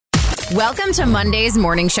Welcome to Monday's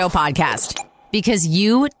Morning Show podcast, because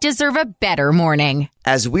you deserve a better morning.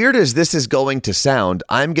 As weird as this is going to sound,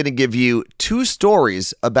 I'm going to give you two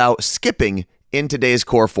stories about skipping in today's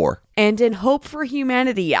Core 4. And in Hope for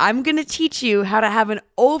Humanity, I'm going to teach you how to have an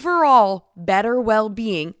overall better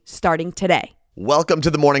well-being starting today. Welcome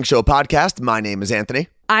to the Morning Show podcast. My name is Anthony.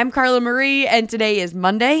 I'm Carla Marie, and today is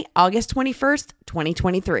Monday, August 21st,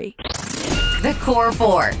 2023. The Core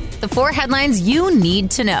 4. The 4 headlines you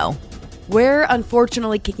need to know. We're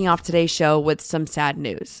unfortunately kicking off today's show with some sad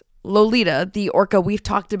news. Lolita, the orca we've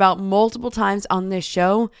talked about multiple times on this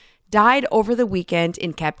show, died over the weekend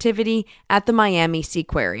in captivity at the Miami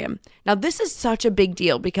Seaquarium. Now, this is such a big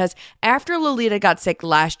deal because after Lolita got sick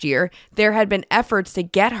last year, there had been efforts to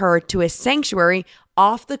get her to a sanctuary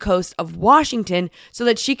off the coast of Washington so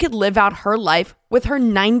that she could live out her life with her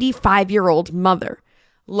 95-year-old mother.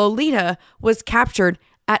 Lolita was captured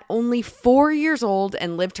at only 4 years old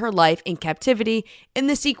and lived her life in captivity in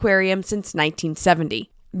the Seaquarium since 1970.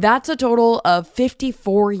 That's a total of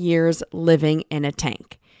 54 years living in a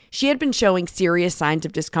tank. She had been showing serious signs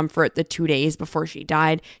of discomfort the 2 days before she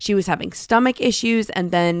died. She was having stomach issues,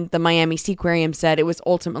 and then the Miami Seaquarium said it was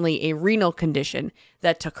ultimately a renal condition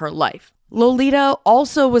that took her life. Lolita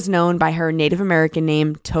also was known by her Native American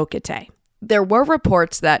name, Tokitae. There were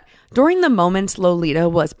reports that during the moments Lolita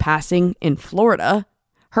was passing in Florida,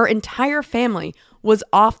 her entire family was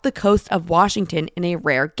off the coast of Washington in a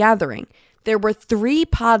rare gathering. There were 3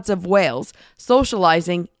 pods of whales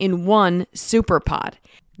socializing in one superpod.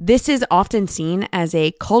 This is often seen as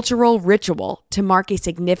a cultural ritual to mark a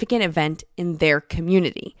significant event in their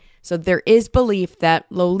community. So there is belief that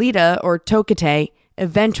Lolita or Tokitae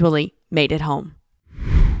eventually made it home.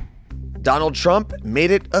 Donald Trump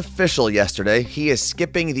made it official yesterday. He is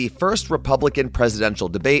skipping the first Republican presidential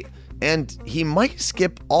debate, and he might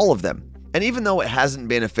skip all of them. And even though it hasn't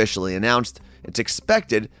been officially announced, it's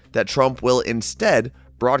expected that Trump will instead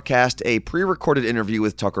broadcast a pre-recorded interview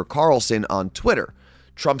with Tucker Carlson on Twitter.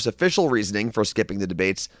 Trump's official reasoning for skipping the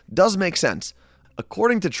debates does make sense.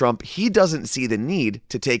 According to Trump, he doesn't see the need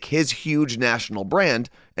to take his huge national brand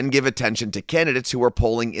and give attention to candidates who are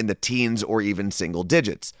polling in the teens or even single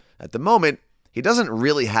digits. At the moment, he doesn't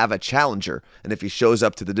really have a challenger, and if he shows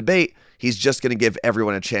up to the debate, he's just going to give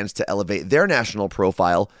everyone a chance to elevate their national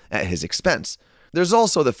profile at his expense. There's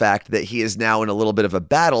also the fact that he is now in a little bit of a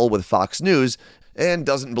battle with Fox News and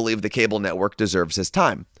doesn't believe the cable network deserves his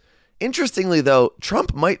time. Interestingly, though,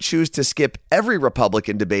 Trump might choose to skip every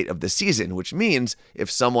Republican debate of the season, which means if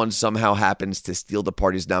someone somehow happens to steal the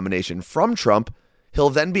party's nomination from Trump,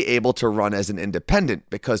 he'll then be able to run as an independent,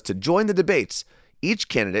 because to join the debates, each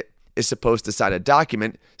candidate is supposed to sign a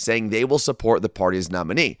document saying they will support the party's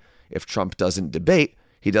nominee. If Trump doesn't debate,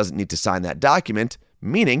 he doesn't need to sign that document,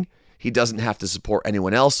 meaning he doesn't have to support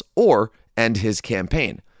anyone else or end his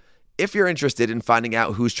campaign. If you're interested in finding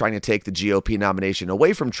out who's trying to take the GOP nomination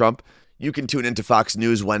away from Trump, you can tune into Fox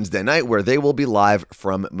News Wednesday night, where they will be live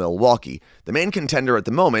from Milwaukee. The main contender at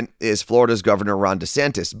the moment is Florida's Governor Ron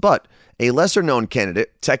DeSantis, but a lesser-known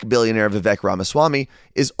candidate, tech billionaire Vivek Ramaswamy,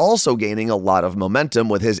 is also gaining a lot of momentum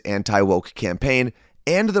with his anti-woke campaign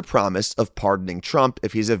and the promise of pardoning Trump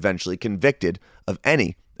if he's eventually convicted of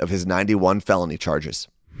any of his 91 felony charges.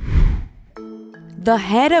 The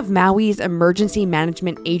head of Maui's emergency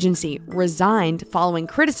management agency resigned following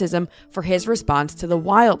criticism for his response to the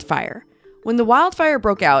wildfire. When the wildfire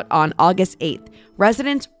broke out on August 8th,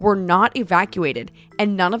 residents were not evacuated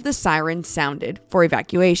and none of the sirens sounded for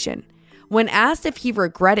evacuation. When asked if he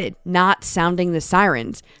regretted not sounding the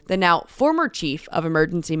sirens, the now former chief of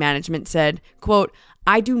emergency management said, quote,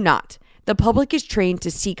 "I do not. The public is trained to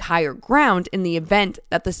seek higher ground in the event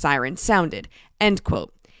that the sirens sounded," end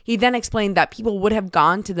quote. He then explained that people would have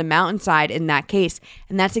gone to the mountainside in that case,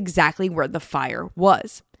 and that's exactly where the fire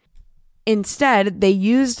was. Instead, they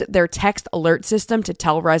used their text alert system to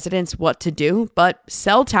tell residents what to do, but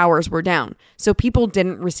cell towers were down, so people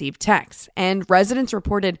didn't receive texts, and residents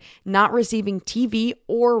reported not receiving TV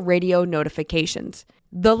or radio notifications.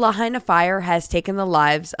 The Lahaina fire has taken the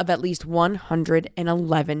lives of at least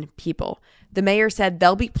 111 people. The mayor said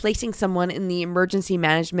they'll be placing someone in the emergency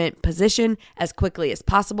management position as quickly as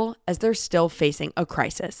possible, as they're still facing a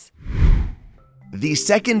crisis. The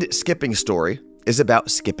second skipping story is about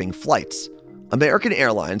skipping flights. American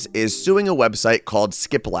Airlines is suing a website called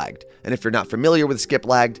Skiplagged, and if you're not familiar with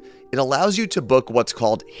Skiplagged, it allows you to book what's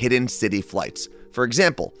called hidden city flights. For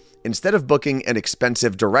example, instead of booking an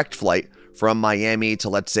expensive direct flight from Miami to,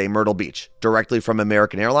 let's say, Myrtle Beach, directly from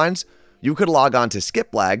American Airlines, you could log on to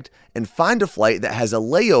Skiplagged and find a flight that has a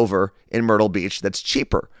layover in Myrtle Beach that's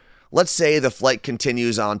cheaper. Let's say the flight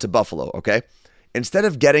continues on to Buffalo, okay? Instead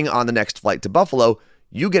of getting on the next flight to Buffalo,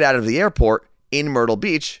 you get out of the airport in Myrtle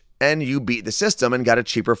Beach and you beat the system and got a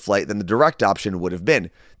cheaper flight than the direct option would have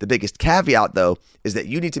been. The biggest caveat, though, is that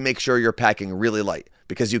you need to make sure you're packing really light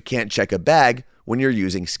because you can't check a bag when you're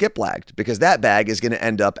using Skiplagged, because that bag is going to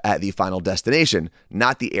end up at the final destination,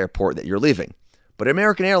 not the airport that you're leaving. But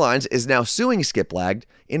American Airlines is now suing Skiplagged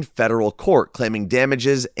in federal court, claiming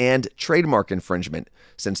damages and trademark infringement,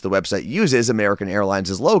 since the website uses American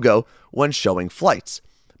Airlines' logo when showing flights.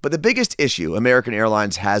 But the biggest issue American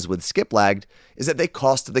Airlines has with Skiplagged is that they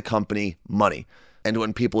cost the company money. And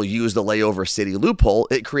when people use the layover city loophole,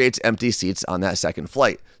 it creates empty seats on that second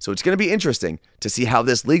flight. So it's going to be interesting to see how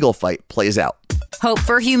this legal fight plays out. Hope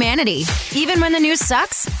for humanity. Even when the news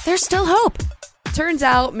sucks, there's still hope. Turns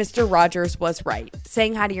out Mr. Rogers was right.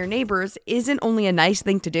 Saying hi to your neighbors isn't only a nice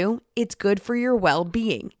thing to do, it's good for your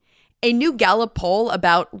well-being. A new Gallup poll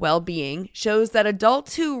about well-being shows that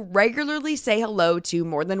adults who regularly say hello to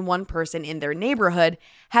more than one person in their neighborhood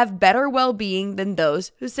have better well-being than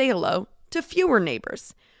those who say hello to fewer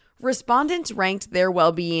neighbors. Respondents ranked their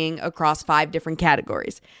well-being across 5 different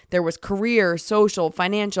categories. There was career, social,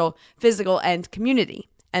 financial, physical, and community.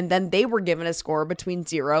 And then they were given a score between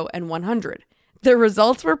 0 and 100. The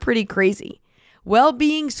results were pretty crazy.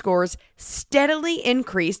 Well-being scores steadily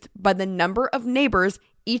increased by the number of neighbors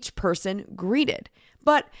each person greeted.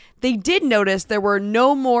 But they did notice there were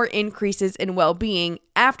no more increases in well-being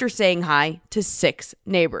after saying hi to 6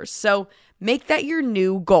 neighbors. So make that your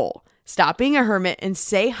new goal. Stop being a hermit and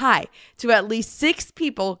say hi to at least 6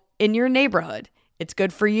 people in your neighborhood. It's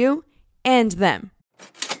good for you and them.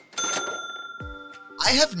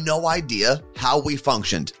 I have no idea how we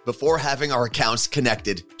functioned before having our accounts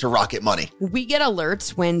connected to Rocket Money. We get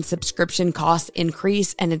alerts when subscription costs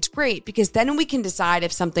increase, and it's great because then we can decide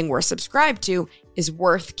if something we're subscribed to is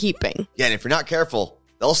worth keeping. Yeah, and if you're not careful,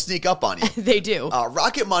 they'll sneak up on you. They do.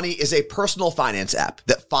 Rocket Money is a personal finance app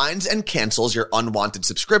that finds and cancels your unwanted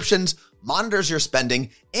subscriptions, monitors your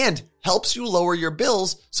spending, and helps you lower your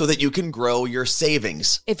bills so that you can grow your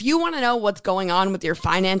savings. If you want to know what's going on with your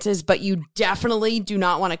finances, but you definitely do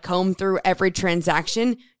not want to comb through every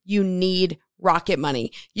transaction, you need Rocket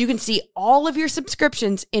Money. You can see all of your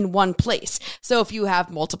subscriptions in one place. So if you have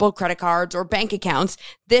multiple credit cards or bank accounts,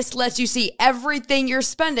 this lets you see everything you're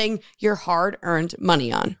spending your hard-earned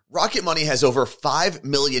money on. Rocket Money has over 5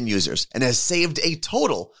 million users and has saved a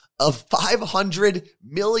total of $500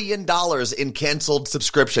 million in canceled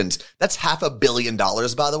subscriptions. That's $500 million,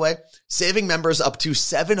 by the way, saving members up to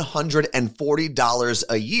 $740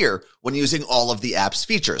 a year when using all of the app's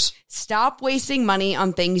features. Stop wasting money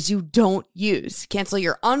on things you don't use. Cancel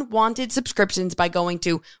your unwanted subscriptions by going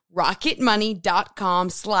to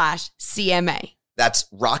rocketmoney.com/CMA. That's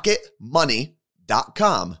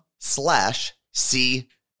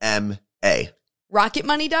rocketmoney.com/CMA.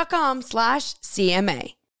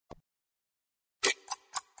 rocketmoney.com/CMA.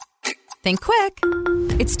 Think quick.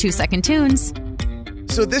 It's 2-second tunes.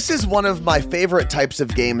 So this is one of my favorite types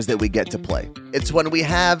of games that we get to play. It's when we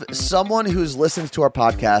have someone who's listened to our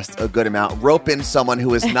podcast a good amount, rope in someone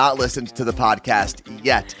who has not listened to the podcast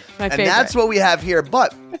yet. And that's what we have here.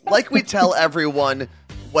 But like we tell everyone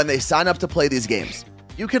when they sign up to play these games,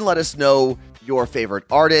 you can let us know your favorite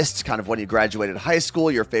artists, kind of when you graduated high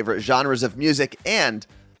school, your favorite genres of music. And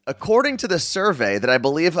according to the survey that I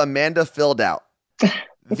believe Amanda filled out,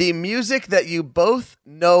 the music that you both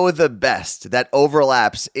know the best that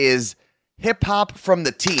overlaps is hip hop from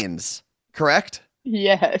the teens, correct?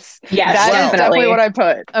 Yes. Yes, That is definitely what I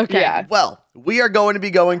put. Okay. Yeah. Well, we are going to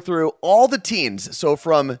be going through all the teens. So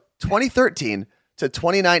from 2013 to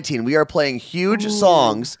 2019, we are playing huge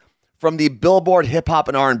songs from the Billboard Hip Hop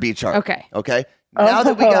and R&B chart. Okay. Okay. Now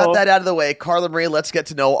that we got that out of the way, Carla Marie, let's get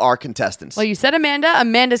to know our contestants. Well, you said Amanda.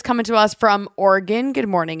 Amanda's coming to us from Oregon. Good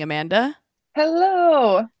morning, Amanda.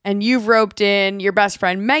 Hello. And you've roped in your best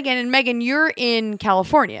friend, Megan. And Megan, you're in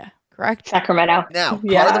California, correct? Sacramento. Now,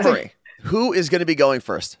 Yeah. Carla Marie, who is going to be going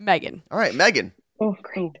first? Megan. All right, Megan, Oh,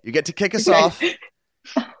 great. you get to kick us off.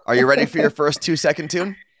 Are you ready for your first 2-second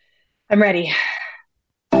tune? I'm ready.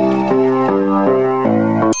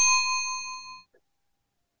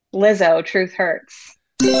 Lizzo, Truth Hurts.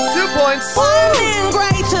 2 points.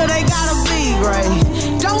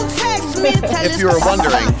 If you were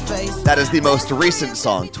wondering, that is the most recent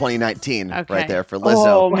song, 2019, right there for Lizzo.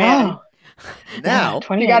 Oh, man. Now,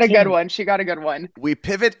 She got a good one. She got a good one. we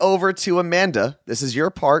pivot over to Amanda. This is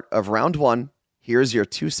your part of round 1. Here's your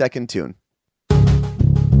 2-second tune.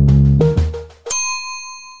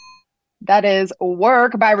 That is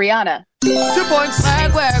Work by Rihanna. 2 points.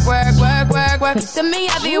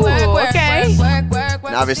 Okay.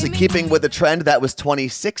 And obviously, keeping with the trend, that was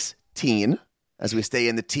 2016. as we stay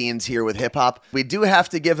in the teens here with hip hop. We do have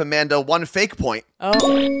to give Amanda one fake point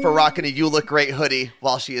Oh, for rocking a You Look Great hoodie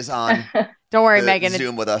while she is on don't worry, the Megan.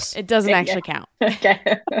 Zoom with us. It doesn't actually count. Okay.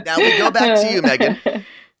 Now we go back to you, Megan.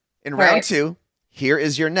 In round Right. 2, here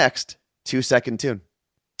is your next 2-second tune.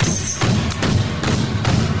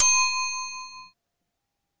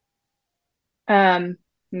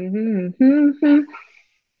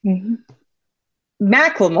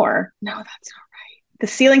 Macklemore. No, that's not right. The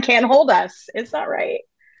ceiling can't hold us. It's not right.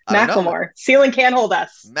 I don't know. Macklemore. Ceiling can't hold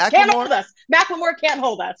us. Macklemore? Can't hold us. Macklemore can't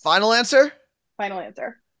hold us. Final answer? Final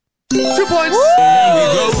answer. 2 points.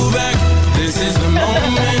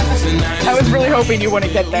 I was really hoping you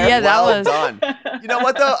wouldn't get there. Yeah, that Well was. done. You know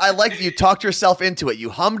what, though? I like that you talked yourself into it. You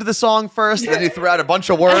hummed the song first, then you threw out a bunch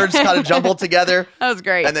of words kind of jumbled together, That was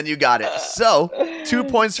great. and then you got it. So, 2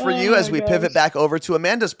 points for you as we pivot back over to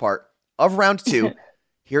Amanda's part of round 2.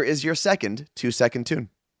 Here is your second 2-second tune.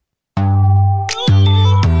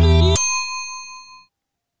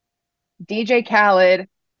 DJ Khaled,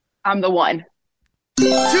 I'm the one. 2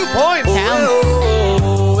 points.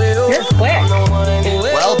 You're quick.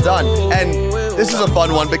 Well done. And this is a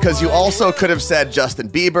fun one because you also could have said Justin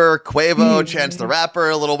Bieber, Quavo, Chance the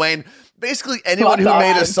Rapper, Lil Wayne. Basically, anyone who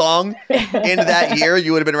made a song in that year,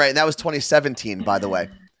 you would have been right. And that was 2017, by the way.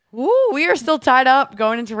 Ooh, we are still tied up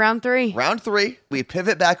going into round 3. Round 3, we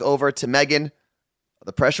pivot back over to Megan.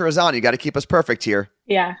 The pressure is on. You got to keep us perfect here.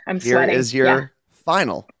 Yeah, I'm Here sweating. is your Yeah.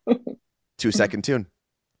 final 2-second tune.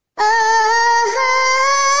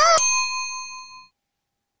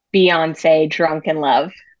 Beyonce, Drunk in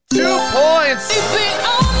Love. 2 points.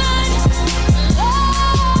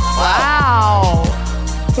 Wow.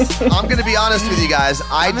 I'm going to be honest with you guys.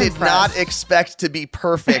 I I'm did impressed. not expect to be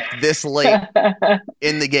perfect this late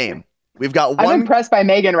in the game. We've got I'm one. impressed by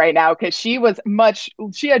Megan right now because she had much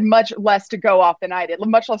less to go off than I did,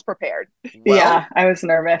 much less prepared. Well, Yeah, I was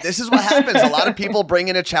nervous. this is what happens. A lot of people bring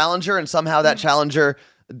in a challenger, and somehow that challenger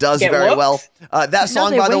does Get very whooped. well. That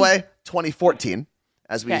song, they by the win. way, 2014,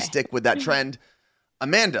 as we Okay. stick with that trend.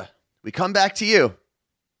 Amanda, we come back to you.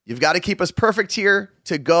 You've got to keep us perfect here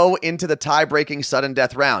to go into the tie-breaking sudden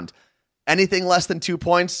death round. Anything less than 2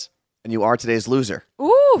 points, and you are today's loser.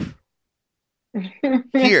 Ooh.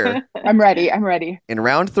 Here, I'm ready. I'm ready. in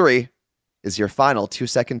round 3, is your final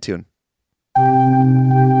 2-second tune.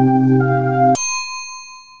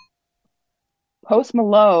 Post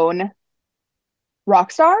Malone,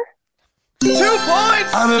 Rockstar? 2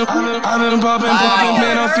 points!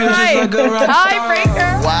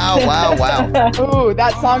 Tiebreaker. Wow. Ooh,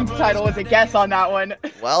 that song title was a guess on that one.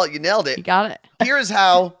 Well, you nailed You it. got it. Here's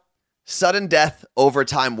how sudden death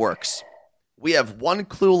overtime works. We have one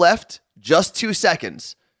clue left, just 2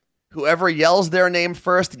 seconds. Whoever yells their name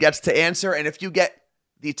first gets to answer, and if you get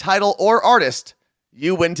the title or artist,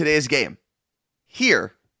 you win today's game.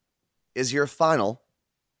 Here is your final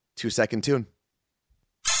 2-second tune.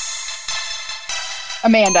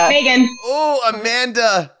 Amanda. Megan. Oh,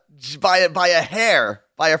 Amanda, by a hair,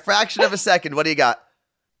 by a fraction of a second. What do you got? I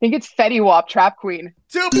think it's Fetty Wap, Trap Queen.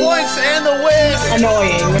 2 points and the win.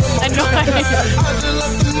 Annoying.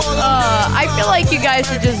 I feel like you guys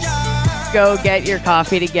should just go get your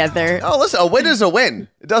coffee together. Oh, listen, a win is a win.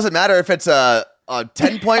 It doesn't matter if it's a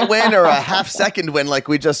 10-point win or a half-second win like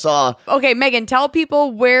we just saw. Okay, Megan, tell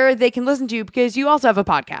people where they can listen to you because you also have a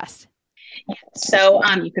podcast. So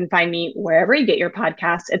you can find me wherever you get your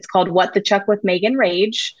podcasts. It's called What the Chuck with Megan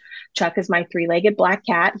Rage. Chuck is my 3-legged black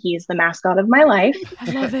cat. He's the mascot of my life. I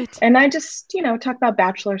love it. And I just, talk about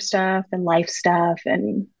Bachelor stuff and life stuff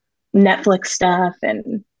and Netflix stuff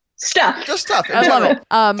and stuff. Just stuff. in I love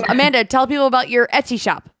general. it. Amanda, tell people about your Etsy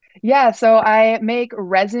shop. Yeah, so I make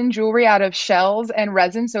resin jewelry out of shells and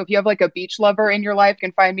resin. So if you have like a beach lover in your life, you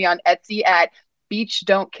can find me on Etsy at Beach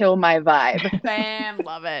Don't Kill My Vibe. Bam,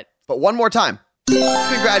 love it. But one more time.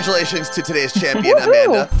 Congratulations to today's champion,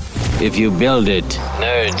 Amanda. If you build it,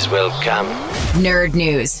 nerds will come. Nerd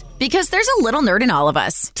news. Because there's a little nerd in all of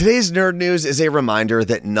us. Today's nerd news is a reminder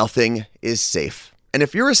that nothing is safe. And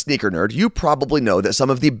if you're a sneaker nerd, you probably know that some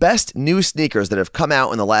of the best new sneakers that have come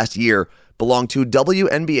out in the last year belong to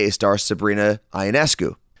WNBA star Sabrina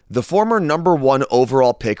Ionescu. The former number 1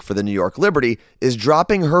 overall pick for the New York Liberty is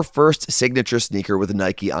dropping her first signature sneaker with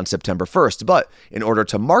Nike on September 1st. But in order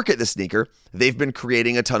to market the sneaker, they've been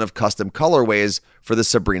creating a ton of custom colorways for the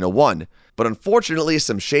Sabrina 1. But unfortunately,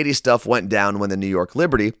 some shady stuff went down when the New York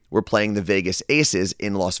Liberty were playing the Vegas Aces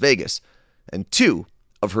in Las Vegas. And 2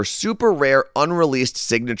 of her super rare unreleased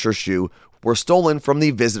signature shoe were stolen from the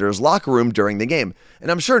visitors' locker room during the game. And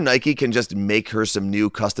I'm sure Nike can just make her some new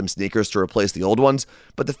custom sneakers to replace the old ones,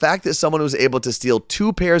 but the fact that someone was able to steal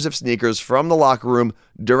 2 pairs of sneakers from the locker room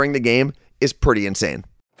during the game is pretty insane.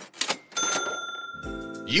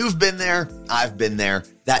 You've been there, I've been there,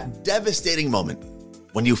 that devastating moment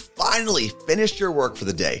when you finally finish your work for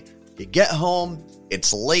the day. You get home,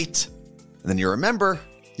 it's late, and then you remember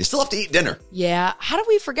you still have to eat dinner. Yeah, how do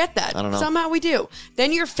we forget that? I don't know. Somehow we do.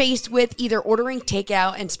 Then you're faced with either ordering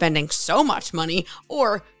takeout and spending so much money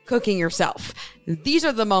or cooking yourself. These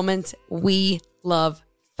are the moments we love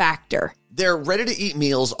Factor. Their ready-to-eat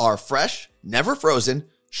meals are fresh, never frozen,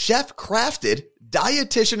 chef-crafted,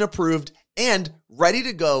 dietitian-approved, and ready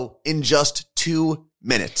to go in just 2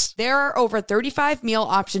 minutes. There are over 35 meal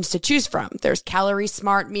options to choose from. There's Calorie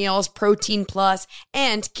Smart meals, Protein Plus,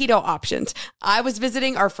 and keto options. I was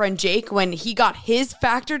visiting our friend Jake when he got his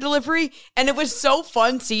Factor delivery, and it was so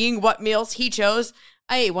fun seeing what meals he chose.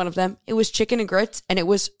 I ate one of them. It was chicken and grits, and it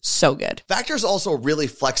was so good. Factor's also really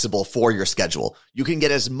flexible for your schedule. You can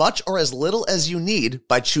get as much or as little as you need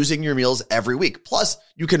by choosing your meals every week. Plus,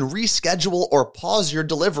 you can reschedule or pause your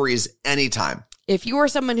deliveries anytime. If you are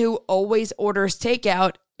someone who always orders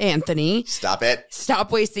takeout, Anthony, Stop it.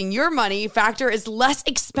 Stop wasting your money. Factor is less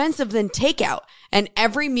expensive than takeout, and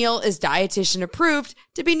every meal is dietitian approved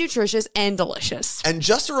to be nutritious and delicious. And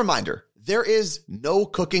just a reminder, there is no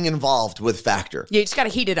cooking involved with Factor. You just got to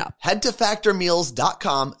heat it up. Head to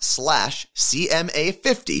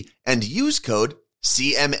factormeals.com/CMA50 and use code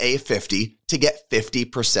CMA50 to get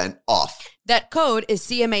 50% off. That code is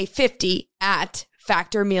CMA50 at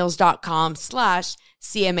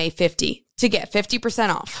factormeals.com/CMA50 to get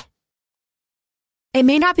 50% off. It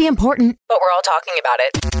may not be important, but we're all talking about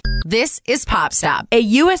it. This is Pop Stop. A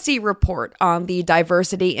USC report on the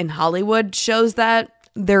diversity in Hollywood shows that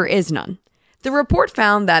there is none. The report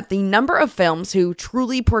found that the number of films who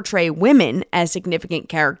truly portray women as significant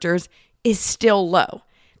characters is still low.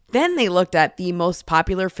 Then they looked at the most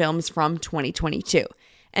popular films from 2022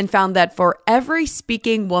 and found that for every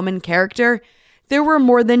speaking woman character, there were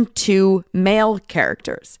more than 2 male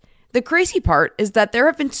characters. The crazy part is that there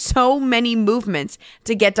have been so many movements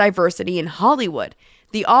to get diversity in Hollywood.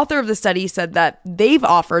 The author of the study said that they've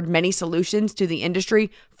offered many solutions to the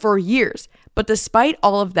industry for years, but despite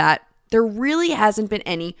all of that, there really hasn't been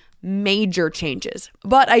any major changes.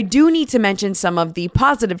 But I do need to mention some of the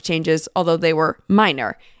positive changes, although they were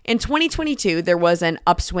minor. In 2022, there was an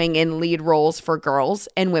upswing in lead roles for girls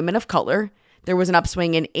and women of color. There was an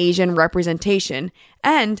upswing in Asian representation,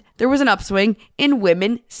 and there was an upswing in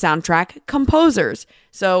women soundtrack composers.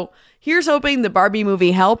 So here's hoping the Barbie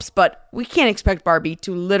movie helps, but we can't expect Barbie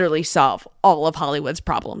to literally solve all of Hollywood's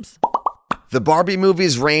problems. The Barbie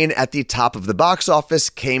movie's reign at the top of the box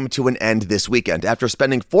office came to an end this weekend. After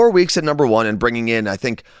spending 4 weeks at number 1 and bringing in, I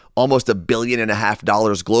think, almost $1.5 billion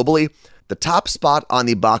globally, the top spot on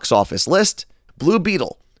the box office list, Blue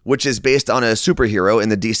Beetle, which is based on a superhero in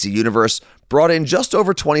the DC universe, brought in just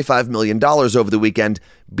over $25 million over the weekend,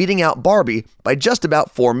 beating out Barbie by just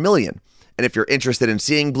about $4 million. And if you're interested in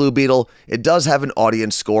seeing Blue Beetle, it does have an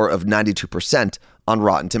audience score of 92% on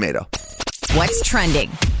Rotten Tomato. What's trending?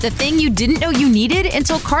 The thing you didn't know you needed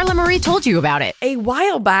until Carla Marie told you about it. A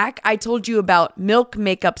while back, I told you about Milk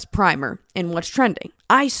Makeup's primer and what's trending.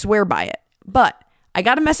 I swear by it. But I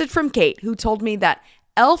got a message from Kate who told me that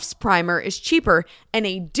e.l.f.'s primer is cheaper and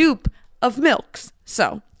a dupe of Milk's.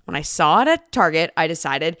 So when I saw it at Target, I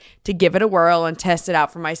decided to give it a whirl and test it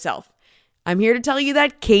out for myself. I'm here to tell you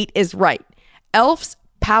that Kate is right. e.l.f.'s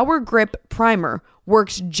Power Grip Primer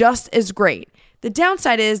works just as great. The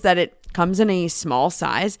downside is that it comes in a small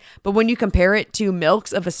size, but when you compare it to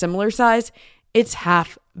Milk's of a similar size, it's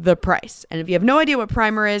half the price. And if you have no idea what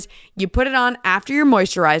primer is, you put it on after your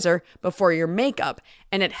moisturizer before your makeup,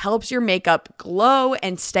 and it helps your makeup glow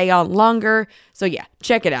and stay on longer. So yeah,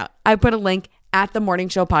 check it out. I put a link at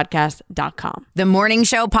themorningshowpodcast.com. The Morning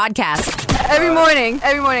Show Podcast. Every morning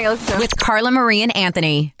I listen to it. With Carla Marie and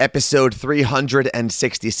Anthony. Episode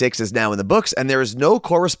 366 is now in the books, and there is no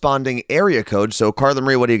corresponding area code. So, Carla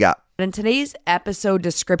Marie, what do you got? In today's episode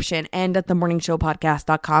description and at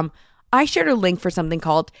themorningshowpodcast.com, I shared a link for something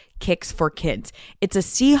called Kicks for Kids. It's a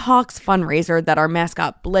Seahawks fundraiser that our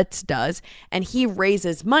mascot Blitz does, and he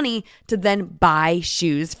raises money to then buy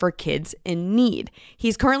shoes for kids in need.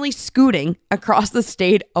 He's currently scooting across the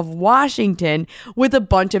state of Washington with a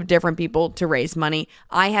bunch of different people to raise money.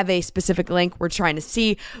 I have a specific link. We're trying to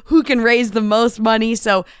see who can raise the most money,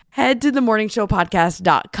 so head to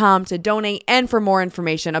themorningshowpodcast.com to donate and for more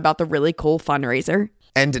information about the really cool fundraiser.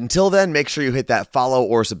 And until then, make sure you hit that follow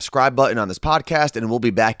or subscribe button on this podcast, and we'll be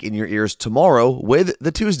back in your ears tomorrow with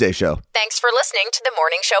The Tuesday Show. Thanks for listening to The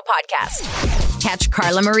Morning Show Podcast. Catch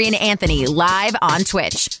Carla Marie and Anthony live on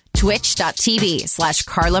Twitch.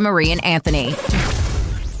 Twitch.tv/Carla Marie and Anthony.